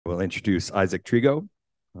will introduce Isaac Trigo,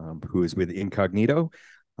 who is with Incognito.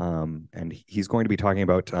 And he's going to be talking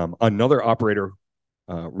about another operator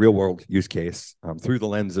real-world use case through the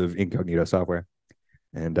lens of Incognito software.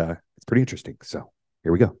 And it's pretty interesting. So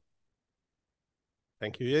here we go.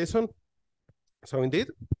 Thank you, Jason. So indeed,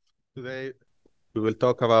 today we will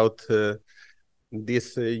talk about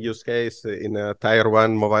this use case in a Tier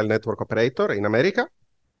 1 mobile network operator in America.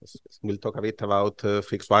 We'll talk a bit about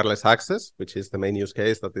fixed wireless access, which is the main use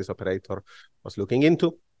case that this operator was looking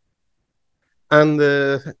into. And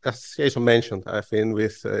as Jason mentioned, I've been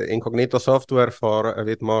with Incognito software for a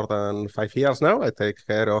bit more than 5 years now. I take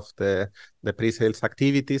care of the pre-sales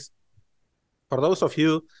activities. For those of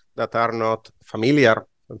you that are not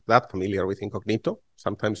that familiar with Incognito,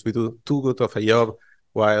 sometimes we do too good of a job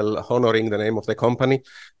while honoring the name of the company.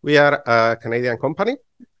 We are a Canadian company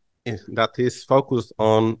that is focused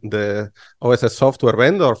on the OSS software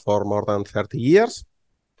vendor for more than 30 years,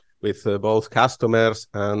 with both customers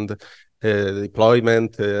and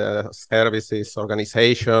deployment services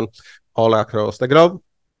organization all across the globe.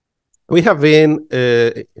 We have been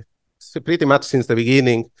pretty much since the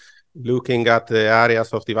beginning looking at the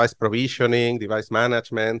areas of device provisioning, device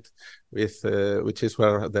management, which is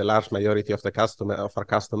where the large majority of our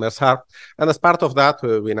customers are. And as part of that,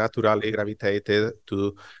 we naturally gravitated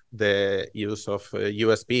to the use of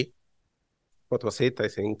USP. What was it? I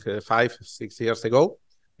think 5-6 years ago.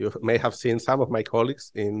 You may have seen some of my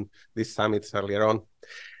colleagues in these summits earlier on.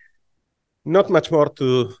 Not much more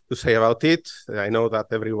to say about it. I know that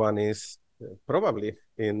everyone is probably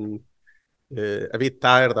a bit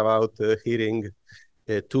tired about hearing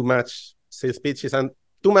too much sales pitches and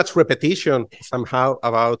too much repetition somehow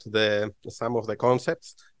about some of the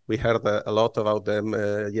concepts. We heard a lot about them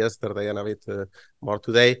yesterday and a bit more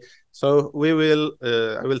today. So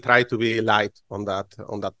I will try to be light on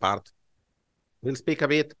that part. We'll speak a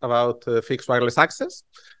bit about fixed wireless access,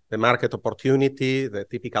 the market opportunity, the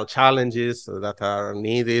typical challenges that are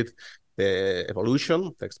needed, the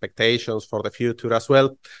evolution, the expectations for the future as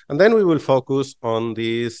well. And then we will focus on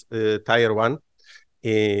this Tier 1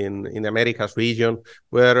 in Americas region,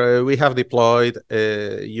 where we have deployed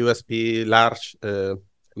a USP large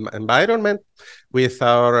environment with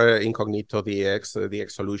our Incognito DX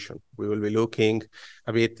solution. We will be looking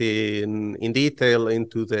a bit in detail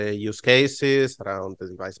into the use cases around the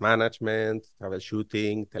device management,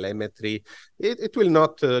 troubleshooting, telemetry. It will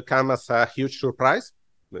not come as a huge surprise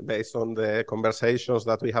based on the conversations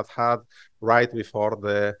that we have had right before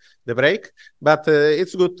the break. But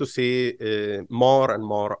it's good to see more and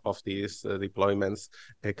more of these deployments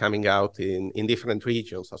coming out in different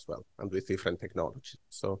regions as well, and with different technologies.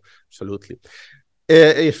 So absolutely.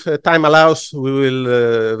 If time allows, we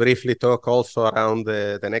will briefly talk also around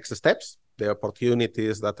the next steps, the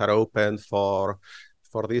opportunities that are open for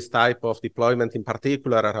this type of deployment, in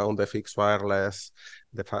particular around the fixed wireless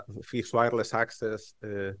access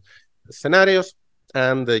scenarios.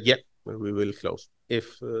 And we will close.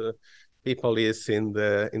 If people is in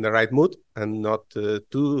the right mood and not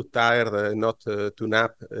too tired, not to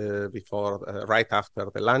nap before right after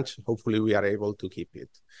the lunch, hopefully we are able to keep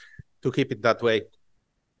it that way.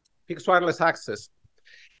 Fixed wireless access,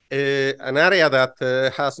 an area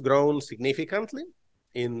that has grown significantly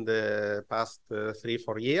in the past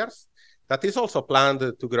 3-4 years. That is also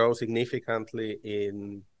planned to grow significantly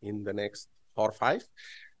in the next 4 or 5.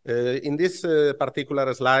 In this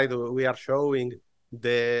particular slide, we are showing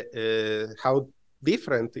how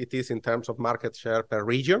different it is in terms of market share per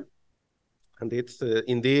region. And it's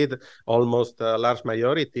indeed almost a large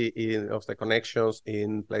majority of the connections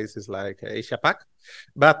in places like Asia-Pac.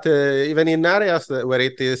 But even in areas where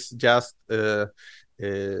it is just,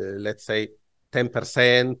 let's say, 10%,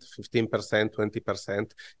 15%,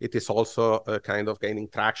 20%, it is also kind of gaining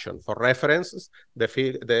traction. For references,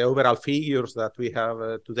 the overall figures that we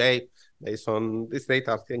have today, based on this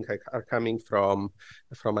data, I think are coming from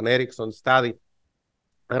an Ericsson study,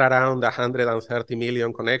 are around 130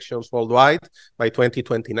 million connections worldwide. By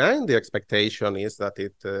 2029, the expectation is that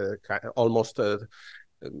it almost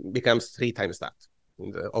becomes 3 times that,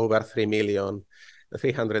 over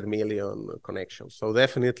 300 million connections. So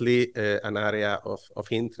definitely an area of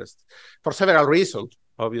interest for several reasons.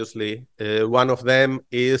 Obviously, one of them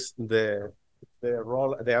is the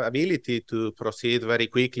ability to proceed very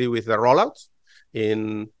quickly with the rollouts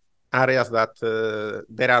in areas that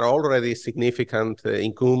there are already significant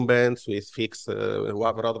incumbents with fixed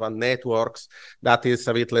broadband networks. That is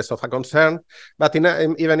a bit less of a concern. But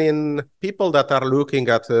even in people that are looking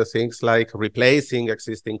at things like replacing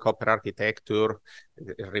existing copper architecture,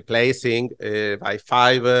 replacing by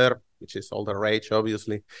fiber, which is all the rage,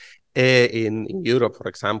 obviously, in Europe, for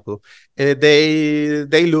example,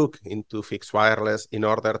 they look into fixed wireless in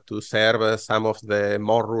order to serve some of the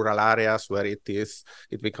more rural areas where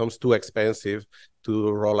it becomes too expensive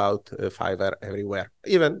to roll out fiber everywhere.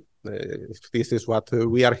 Even if this is what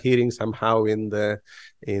we are hearing somehow in the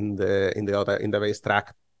base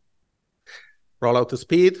track. Rollout to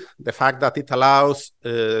speed, the fact that it allows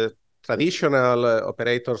traditional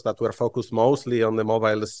operators that were focused mostly on the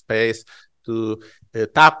mobile space to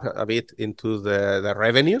tap a bit into the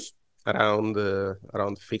revenues around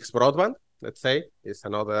fixed broadband, let's say, is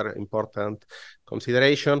another important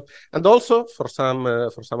consideration. And also for some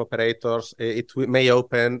operators, it may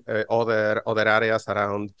open other areas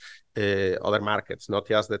around other markets, not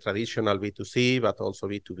just the traditional B2C, but also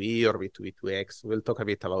B2B or B2B2X. We'll talk a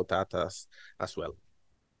bit about that as well.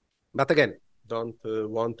 But again, don't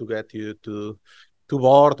want to get you too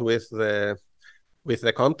bored with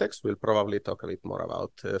the context. We'll probably talk a bit more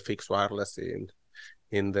about fixed wireless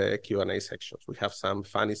in the Q&A sections. We have some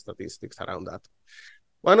funny statistics around that.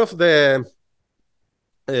 One of the,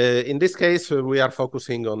 in this case, we are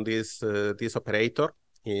focusing on this operator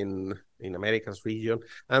in Americas region.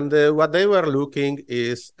 And what they were looking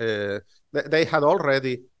is, they had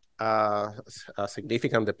already a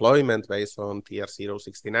significant deployment based on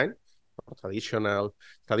TR-069,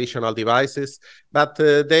 traditional devices, but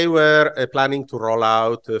they were planning to roll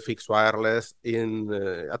out fixed wireless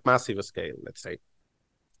at massive scale, let's say.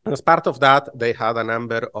 And as part of that, they had a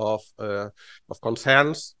number of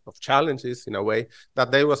concerns, of challenges in a way,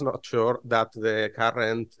 that they was not sure that the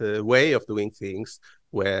current way of doing things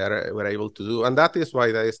were able to do. And that is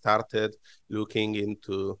why they started looking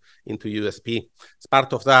into USP. As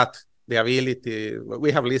part of that, the ability,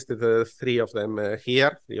 we have listed three of them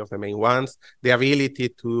here, three of the main ones, the ability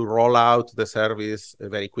to roll out the service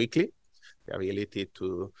very quickly, the ability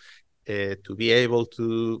to be able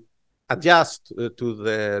to adjust to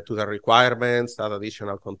the requirements, add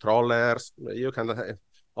additional controllers. You can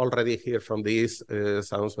already hear from this,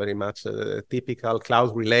 sounds very much typical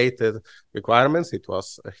cloud-related requirements. It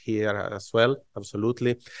was here as well,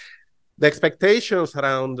 absolutely. The expectations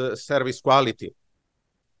around service quality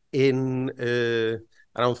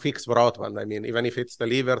around fixed broadband. I mean, even if it's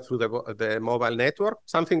delivered through the mobile network,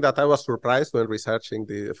 something that I was surprised when researching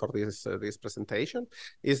for this presentation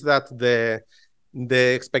is that the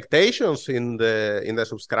expectations in the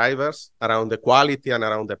subscribers around the quality and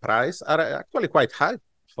around the price are actually quite high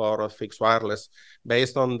for fixed wireless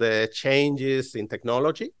based on the changes in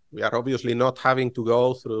technology. We are obviously not having to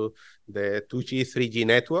go through the 2G, 3G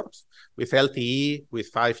networks. With LTE,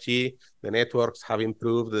 with 5G, the networks have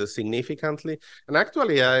improved significantly. And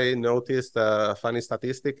actually, I noticed a funny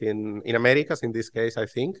statistic in Americas, in this case, I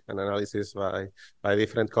think, an analysis by a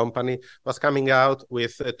different company, was coming out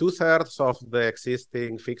with 2/3 of the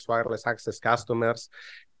existing fixed wireless access customers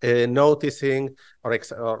noticing or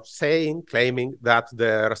claiming that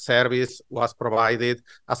their service was provided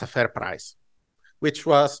as a fair price, which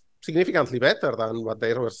was significantly better than what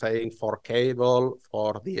they were saying for cable,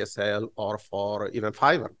 for DSL, or for even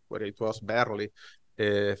fiber, where it was barely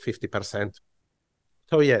 50%.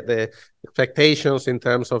 So yeah, the expectations in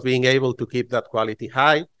terms of being able to keep that quality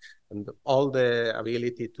high and all the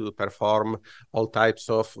ability to perform all types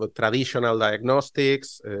of traditional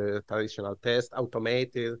diagnostics, traditional tests,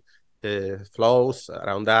 automated flows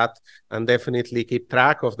around that, and definitely keep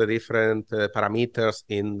track of the different parameters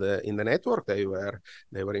in the network. They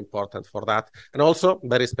were important for that, and also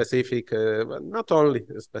very specific, not only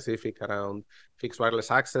specific around fixed wireless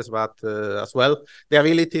access, but as well the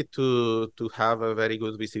ability to have a very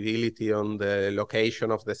good visibility on the location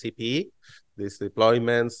of the CPE. These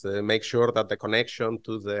deployments make sure that the connection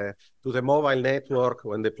to the mobile network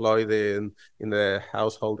when deployed in the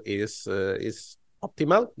household is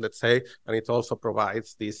optimal, let's say, and it also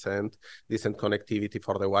provides decent connectivity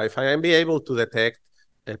for the Wi-Fi and be able to detect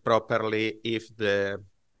properly if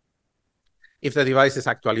the device is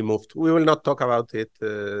actually moved. We will not talk about it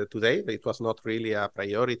today. It was not really a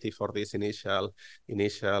priority for this initial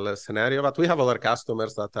scenario, but we have other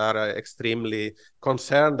customers that are extremely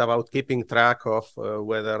concerned about keeping track of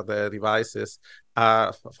whether the devices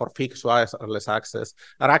for fixed wireless access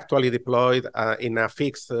are actually deployed in a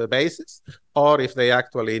fixed basis, or if they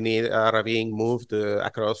actually are being moved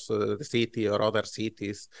across the city or other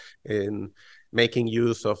cities in making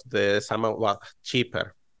use of the somewhat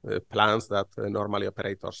cheaper plans that normally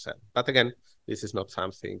operators sell. But again, this is not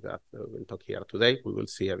something that we'll talk here today. We will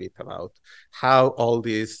see a bit about how all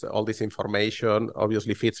this information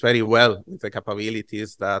obviously fits very well with the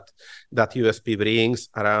capabilities that USP brings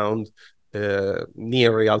around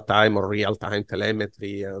near real-time or real-time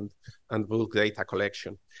telemetry and bulk data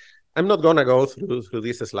collection. I'm not going to go through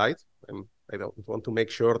this slide. I don't want to make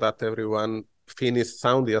sure that everyone finished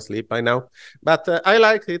soundly asleep by now. But I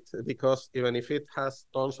like it because even if it has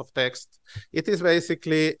tons of text, it is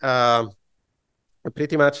basically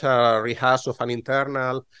pretty much a rehash of an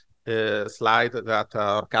internal slide that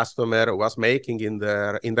our customer was making in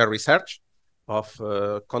their research of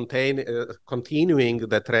continuing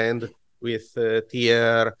the trend with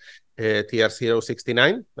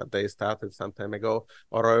TR-069 that they started some time ago,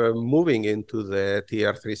 or moving into the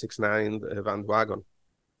TR-369 bandwagon.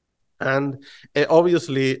 And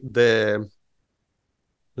obviously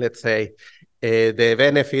let's say, the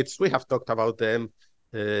benefits, we have talked about them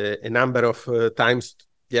a number of times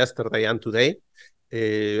yesterday and today.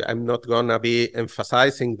 I'm not going to be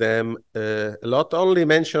emphasizing them a lot, only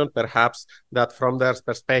mention perhaps that from their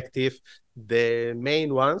perspective, the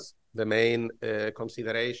main ones, the main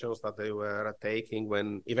considerations that they were taking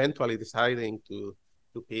when eventually deciding to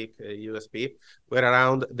pick USP were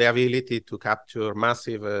around the ability to capture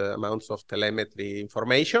massive amounts of telemetry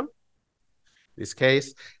information. In this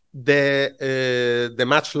case, the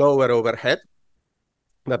much lower overhead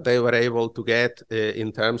that they were able to get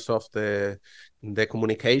in terms of the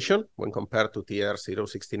communication when compared to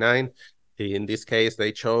TR-069. In this case,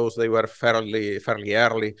 they were fairly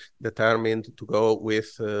early determined to go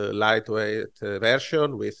with lightweight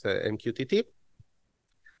version with MQTT.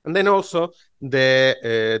 And then also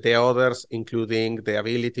the others, including the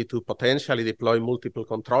ability to potentially deploy multiple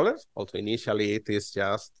controllers. Also, initially, it is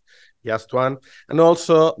just one. And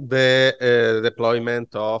also the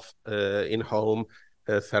deployment of in-home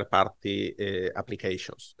third-party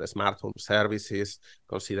applications, the smart home services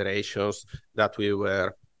considerations that we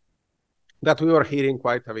were hearing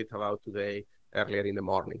quite a bit about today earlier in the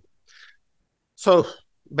morning. So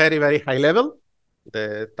very, very high level,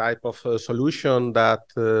 the type of solution that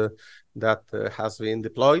has been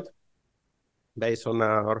deployed based on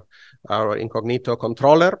our Incognito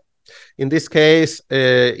controller. In this case,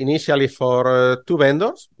 initially for two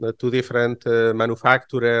vendors, two different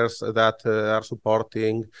manufacturers that are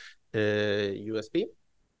supporting USP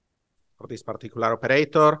for this particular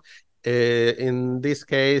operator. In this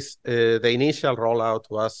case, the initial rollout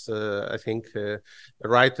was, I think,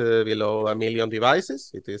 right below 1 million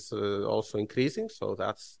devices. It is also increasing, so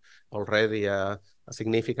that's already a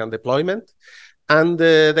significant deployment. And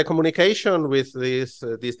the communication with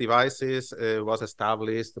these devices was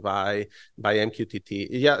established by MQTT.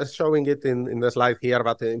 Yeah, showing it in the slide here,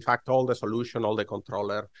 but in fact, all the solution, all the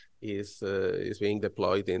controller is being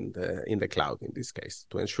deployed in the cloud in this case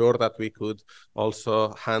to ensure that we could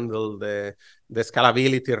also handle the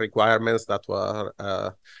scalability requirements that were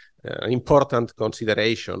important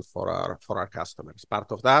consideration for our customers.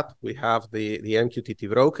 Part of that, we have the MQTT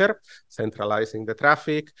broker centralizing the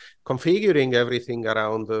traffic, configuring everything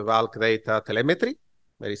around the bulk data telemetry.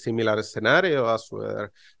 Very similar scenario as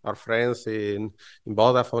where our friends in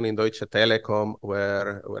Vodafone, in Deutsche Telekom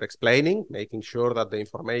were explaining, making sure that the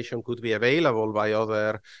information could be available by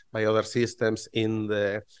other systems in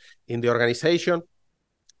the organization.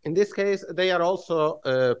 In this case, they are also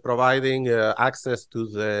providing access to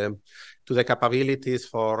the capabilities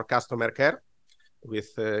for customer care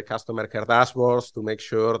with customer care dashboards to make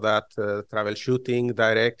sure that troubleshooting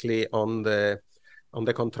directly on the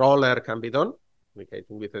controller can be done,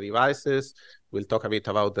 communicating with the devices. We'll talk a bit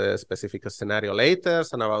about the specific scenario later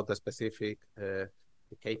and about the specific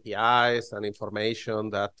KPIs and information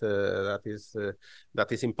that is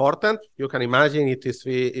important. You can imagine it is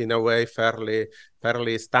in a way fairly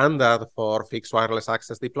standard for fixed wireless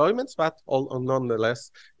access deployments, but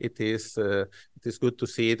nonetheless, it is good to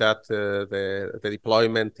see that the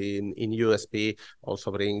deployment in USP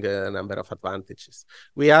also bring a number of advantages.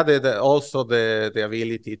 We added also the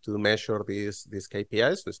ability to measure these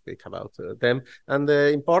KPIs, to speak about them, and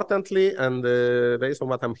importantly, and based on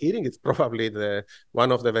what I'm hearing, it's probably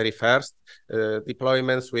one of the very first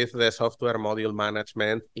deployments with the software module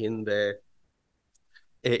management in the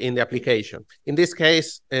application. In this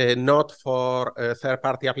case, not for a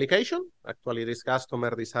third-party application. Actually, this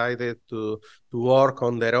customer decided to work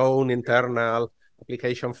on their own internal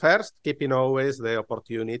application first, keeping always the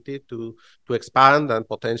opportunity to expand and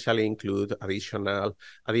potentially include additional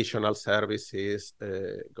services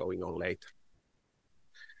going on later.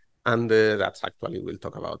 And that's actually, we'll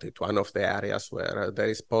talk about it, one of the areas where there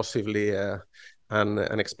is possibly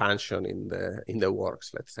an expansion in the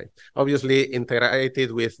works, let's say. Obviously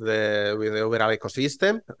integrated with the overall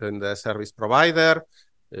ecosystem and the service provider,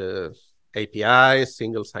 APIs,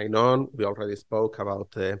 single sign-on. We already spoke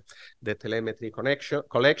about the telemetry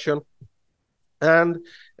collection, and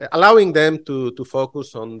allowing them to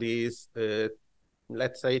focus on these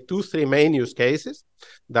let's say, 2-3 main use cases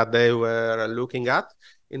that they were looking at.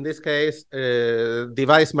 In this case,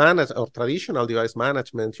 device management or traditional device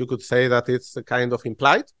management, you could say that it's kind of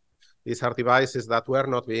implied. These are devices that were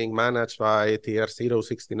not being managed by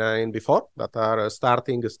TR-069 before, that are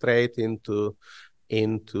starting straight into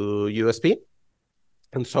USP.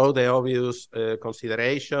 And so the obvious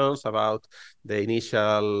considerations about the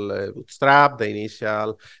initial bootstrap, the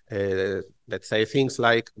initial, let's say, things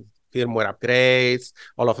like firmware upgrades,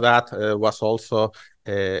 all of that was also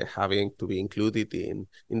having to be included in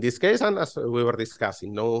this case. And as we were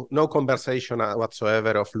discussing, no conversation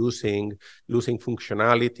whatsoever of losing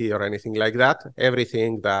functionality or anything like that.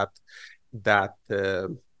 Everything that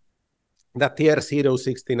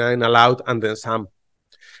TR-069 allowed, and then some.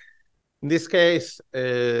 In this case,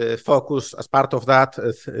 focus as part of that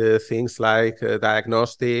things like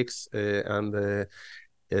diagnostics and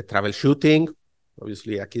troubleshooting,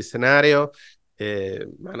 obviously a key scenario,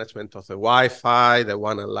 management of the Wi-Fi, the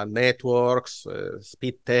WAN and LAN networks,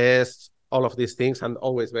 speed tests, all of these things, and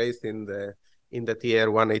always based in the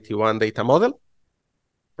TR-181 data model,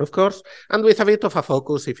 of course, and with a bit of a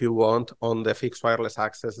focus, if you want, on the fixed wireless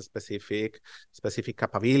access specific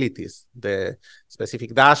capabilities, the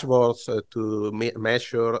specific dashboards to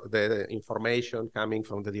measure the information coming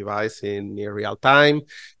from the device in near real time,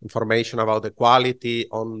 information about the quality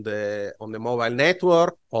on the mobile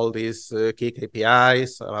network, all these key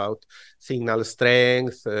KPIs about signal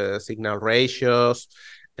strength, signal ratios,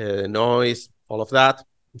 noise, all of that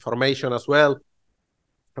information as well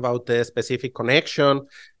about the specific connection,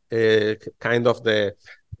 kind of the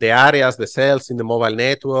areas, the cells in the mobile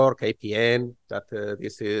network, APN, that the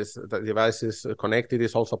device is connected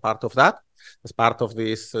is also part of that. As part of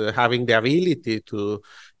this, having the ability to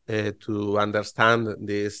understand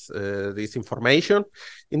this information.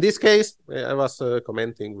 In this case, I was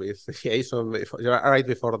commenting with Jason right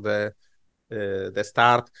before the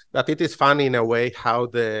start that it is funny in a way how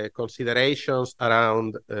the considerations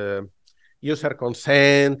around user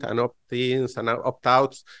consent and opt-ins and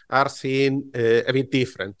opt-outs are seen a bit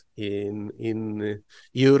different in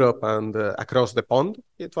Europe and across the pond.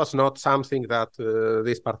 It was not something that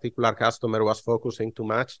this particular customer was focusing too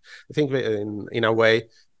much. I think in a way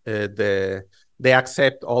they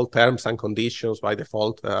accept all terms and conditions by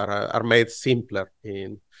default are made simpler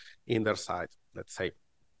in their side, let's say.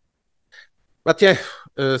 But yeah,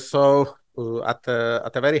 so at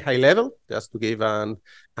a very high level, just to give an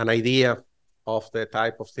idea of the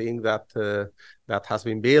type of thing that has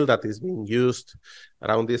been built, that is being used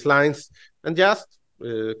around these lines, and just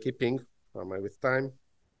keeping, am I with time?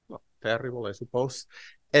 Not terrible, I suppose.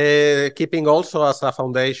 Keeping also as a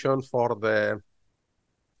foundation for the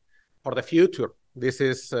future. This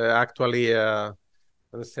is actually a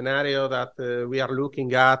scenario that we are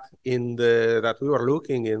looking at in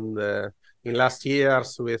last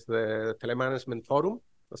years with the Telemanagement Forum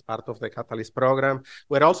as part of the Catalyst program,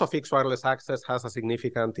 where also fixed wireless access has a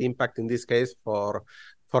significant impact in this case for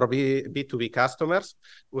B2B customers,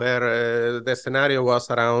 where the scenario was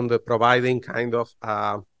around providing kind of,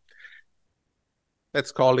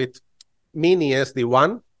 let's call it mini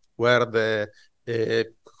SD-WAN, where the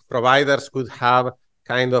providers could have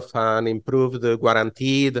kind of an improved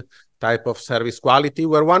guaranteed type of service quality,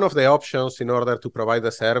 where one of the options in order to provide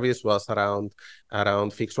the service was around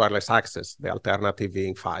fixed wireless access, the alternative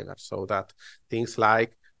being fiber. So that things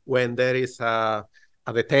like when there is a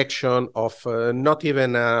detection of not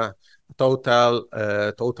even a total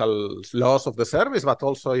loss of the service, but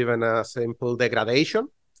also even a simple degradation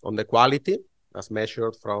on the quality as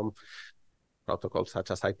measured from protocols such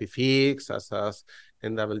as IPFix, as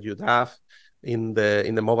NWDAF, in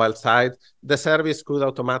the mobile side, the service could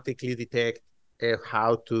automatically detect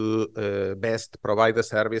how to best provide the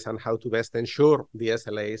service and how to best ensure the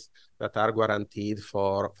SLAs that are guaranteed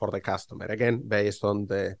for the customer. Again, based on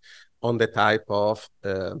the type of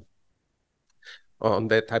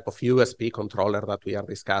USP controller that we are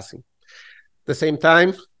discussing. At the same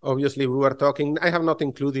time, obviously, we were talking. I have not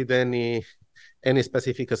included any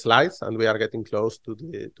specific slides, and we are getting close to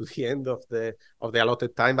the end of the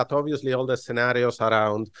allotted time. But obviously, all the scenarios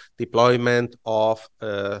around deployment of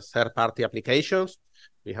third-party applications.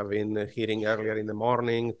 We have been hearing earlier in the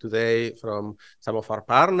morning today from some of our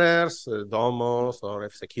partners, Domos or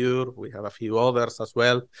F-Secure. We have a few others as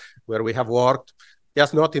well, where we have worked,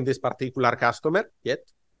 just not in this particular customer yet,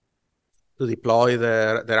 to deploy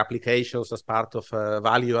their applications as part of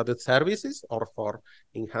value-added services or for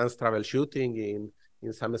enhanced troubleshooting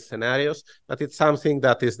in some scenarios. But it's something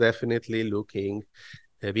that is definitely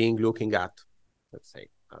being looked at, let's say,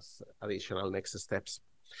 as additional next steps.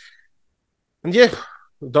 And yeah,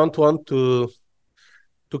 don't want to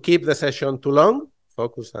to keep the session too long,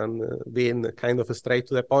 focus on being kind of straight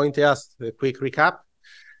to the point, just a quick recap,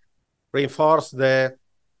 reinforce the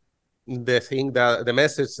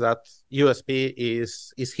message that USP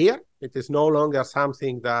is here. It is no longer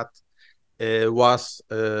something that was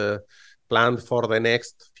planned for the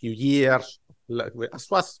next few years, as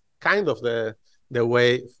was kind of the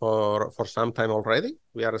way for some time already.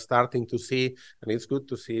 We are starting to see, and it's good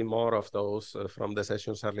to see more of those from the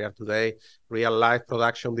sessions earlier today, real life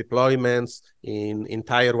production deployments in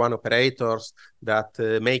tier one operators that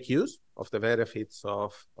make use of the benefits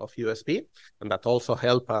of USP, and that also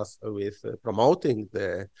help us with promoting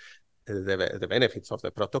the benefits of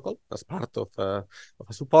the protocol as part of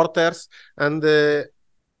supporters. And the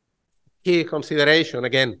key consideration,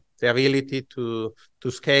 again, the ability to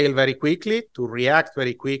scale very quickly, to react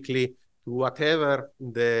very quickly to whatever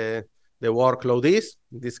the workload is.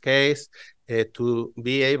 In this case, to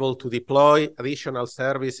be able to deploy additional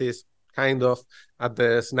services kind of at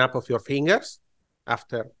the snap of your fingers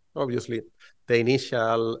after, obviously, the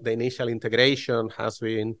initial integration has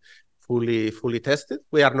been fully tested.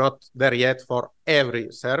 We are not there yet for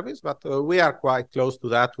every service, but we are quite close to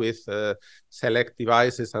that with select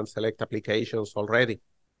devices and select applications already.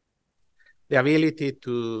 The ability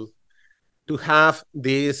to have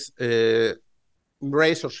this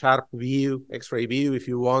razor-sharp view, X-ray view, if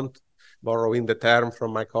you want, borrowing the term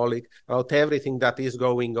from my colleague, about everything that is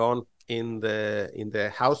going on in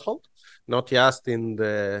the household, not just in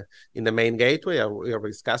the main gateway we are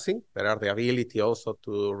discussing. There are the ability also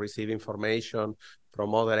to receive information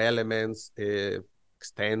from other elements,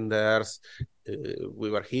 extenders.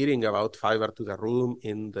 We were hearing about fiber to the room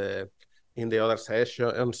in the other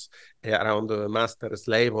sessions around the master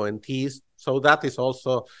slave ONTs. So that is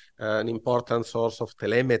also an important source of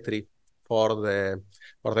telemetry for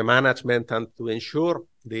the management and to ensure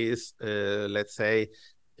this, let's say,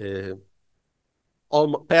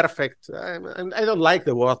 almost perfect. And I don't like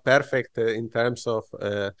the word perfect in terms of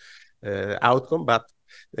outcome, but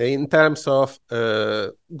in terms of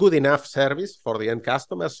good enough service for the end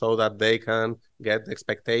customer so that they can get the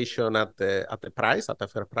expectation at the price, at a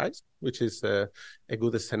fair price, which is a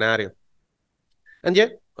good scenario. And yeah,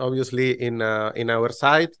 obviously in our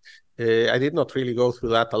side, I did not really go through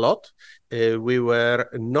that a lot. We were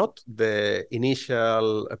not the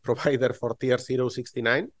initial provider for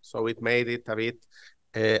TR-069, so it made it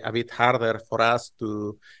a bit harder for us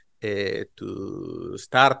to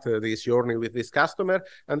start this journey with this customer.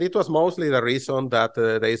 And it was mostly the reason that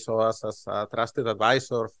they saw us as a trusted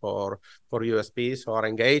advisor for USP, so our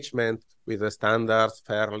engagement with the standards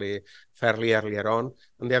fairly earlier on,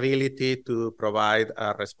 and the ability to provide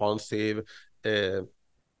a responsive,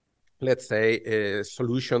 let's say, a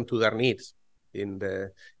solution to their needs in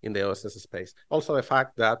the OSS space. Also the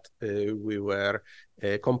fact that we were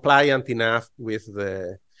compliant enough with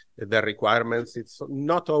the requirements. It's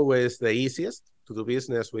not always the easiest to do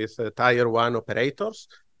business with tier one operators.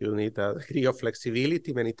 You need a degree of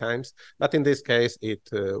flexibility many times, but in this case, it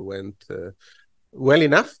went well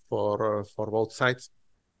enough for both sides.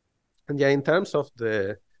 And yeah, in terms of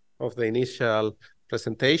the initial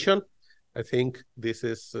presentation, I think this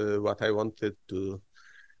is what I wanted to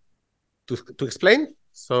explain.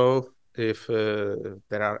 So if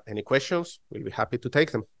there are any questions, we'll be happy to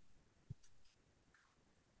take them.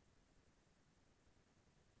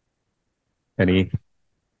 Any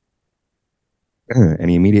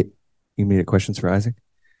immediate questions for Isaac?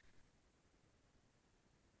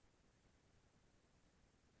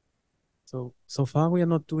 So far we are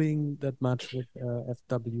not doing that much with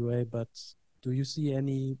FWA, but do you see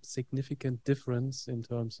any significant difference in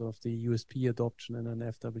terms of the USP adoption in an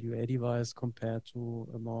FWA device compared to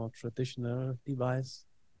a more traditional device?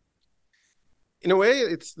 In a way,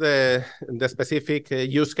 it's the specific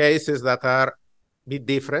use cases that are a bit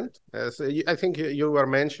different. I think you were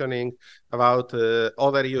mentioning about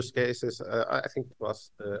other use cases. I think it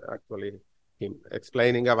was actually him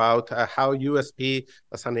explaining about how USP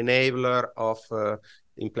as an enabler of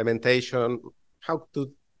implementation, how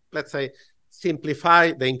to, let's say,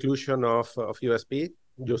 simplify the inclusion of USP,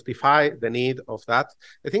 justify the need of that.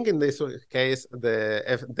 I think in this case,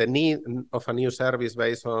 the need of a new service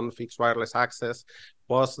based on fixed wireless access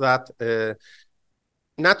was that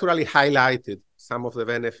naturally highlighted some of the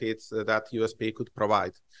benefits that USP could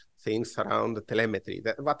provide. Things around the telemetry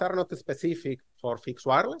that are not specific for fixed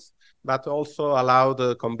wireless, but also allow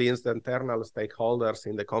to convince the internal stakeholders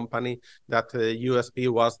in the company that USP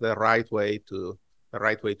was the right way to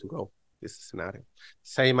go. This scenario,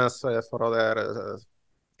 same as for other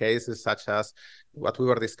cases such as what we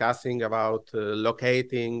were discussing about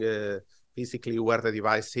locating physically where the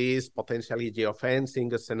device is, potentially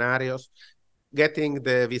geofencing scenarios, getting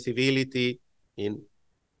the visibility in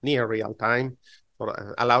near real time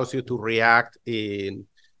allows you to react in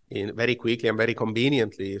very quickly and very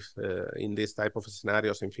conveniently if, in this type of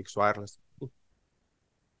scenarios in fixed wireless.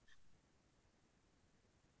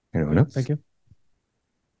 Anyone else? Thank you.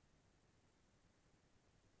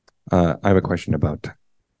 I have a question about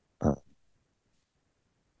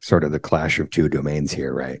sort of the clash of two domains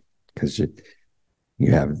here, right? Because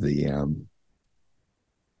you have the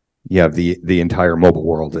entire mobile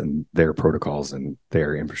world and their protocols and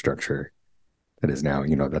their infrastructure that is now,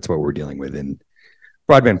 that's what we're dealing with in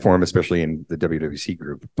broadband form, especially in the WWC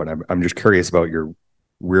group. But I'm just curious about your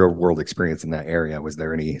real world experience in that area. Was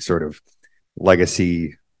there any sort of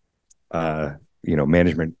legacy,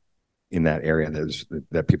 management in that area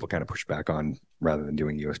that people kind of push back on rather than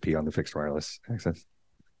doing USP on the fixed wireless access?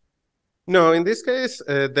 No, in this case,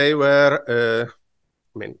 they were,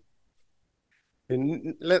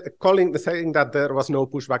 saying that there was no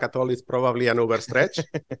pushback at all is probably an overstretch.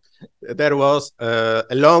 There was a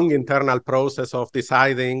long internal process of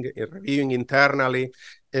deciding, reviewing internally.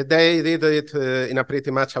 They did it in a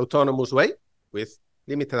pretty much autonomous way with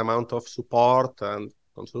limited amount of support and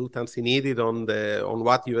consultancy needed on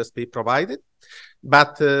what USP provided.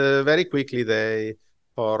 But very quickly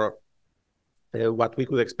for what we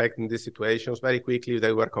could expect in these situations, very quickly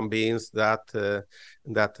they were convinced that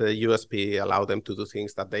USP allowed them to do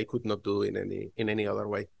things that they could not do in any other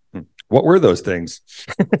way. What were those things?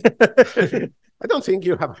 I don't think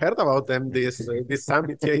you have heard about them this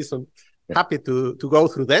summit, Jason. Happy to go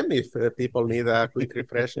through them if people need a quick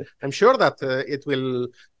refresh. I'm sure that it will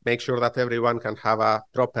make sure that everyone can have a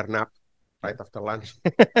proper nap right after lunch.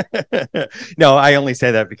 No, I only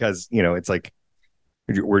say that because, it's like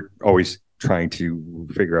we're always trying to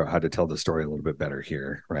figure out how to tell the story a little bit better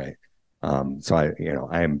here, right? So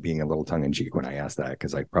I am being a little tongue in cheek when I ask that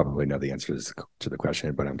because I probably know the answers to the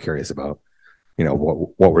question, but I'm curious about,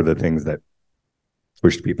 what were the things that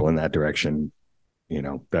pushed people in that direction,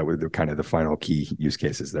 that were the kind of the final key use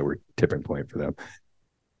cases that were tipping point for them.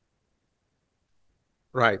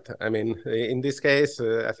 Right. I mean, in this case,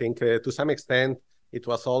 I think to some extent it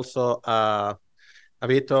was also a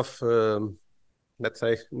bit of let's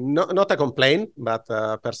say, not a complaint, but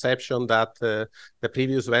a perception that the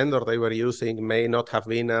previous vendor they were using may not have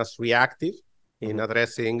been as reactive in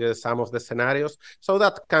addressing some of the scenarios. So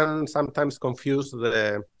that can sometimes confuse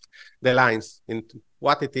the lines into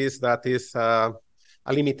what it is that is a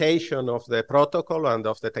limitation of the protocol and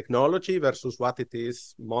of the technology versus what it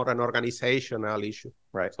is more an organizational issue.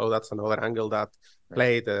 Right. So that's another angle that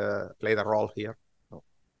played a role here.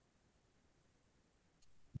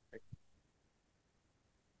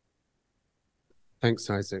 Thanks,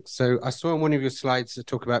 Isaac. So I saw on one of your slides to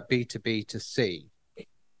talk about B2B to C.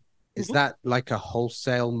 Is that like a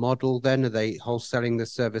wholesale model then? Are they wholesaling the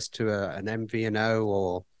service to an MVNO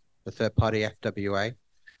or a third-party FWA?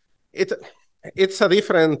 It's a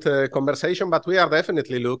different conversation, but we are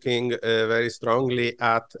definitely looking very strongly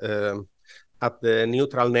at the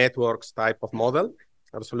neutral networks type of model.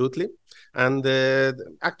 Absolutely. And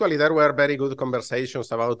actually, there were very good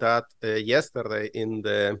conversations about that yesterday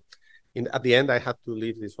at the end, I had to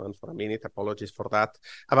leave this one for a minute. Apologies for that.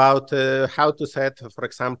 About how to set, for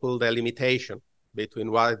example, the limitation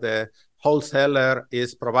between what the wholesaler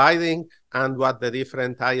is providing and what the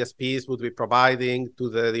different ISPs would be providing to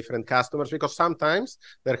the different customers. Because sometimes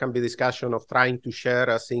there can be discussion of trying to share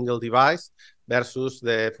a single device versus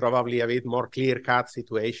the probably a bit more clear-cut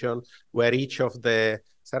situation where each of the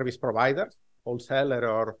service providers, wholesaler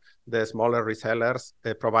or the smaller resellers,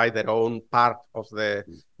 provide their own part of the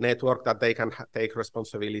network that they can take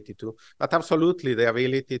responsibility to. But absolutely, the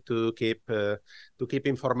ability to keep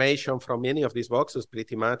information from any of these boxes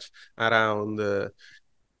pretty much around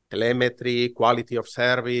telemetry, quality of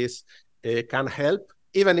service can help,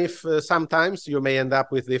 even if sometimes you may end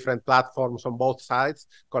up with different platforms on both sides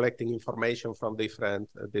collecting information from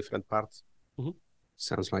different parts.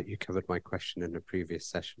 Sounds like you covered my question in a previous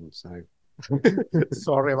session, so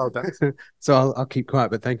sorry about that. So I'll keep quiet,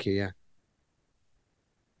 but thank you.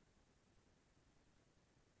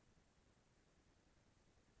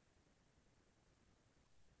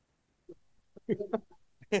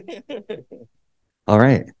 All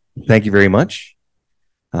right. Thank you very much.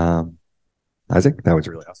 Isaac, that was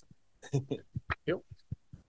really awesome.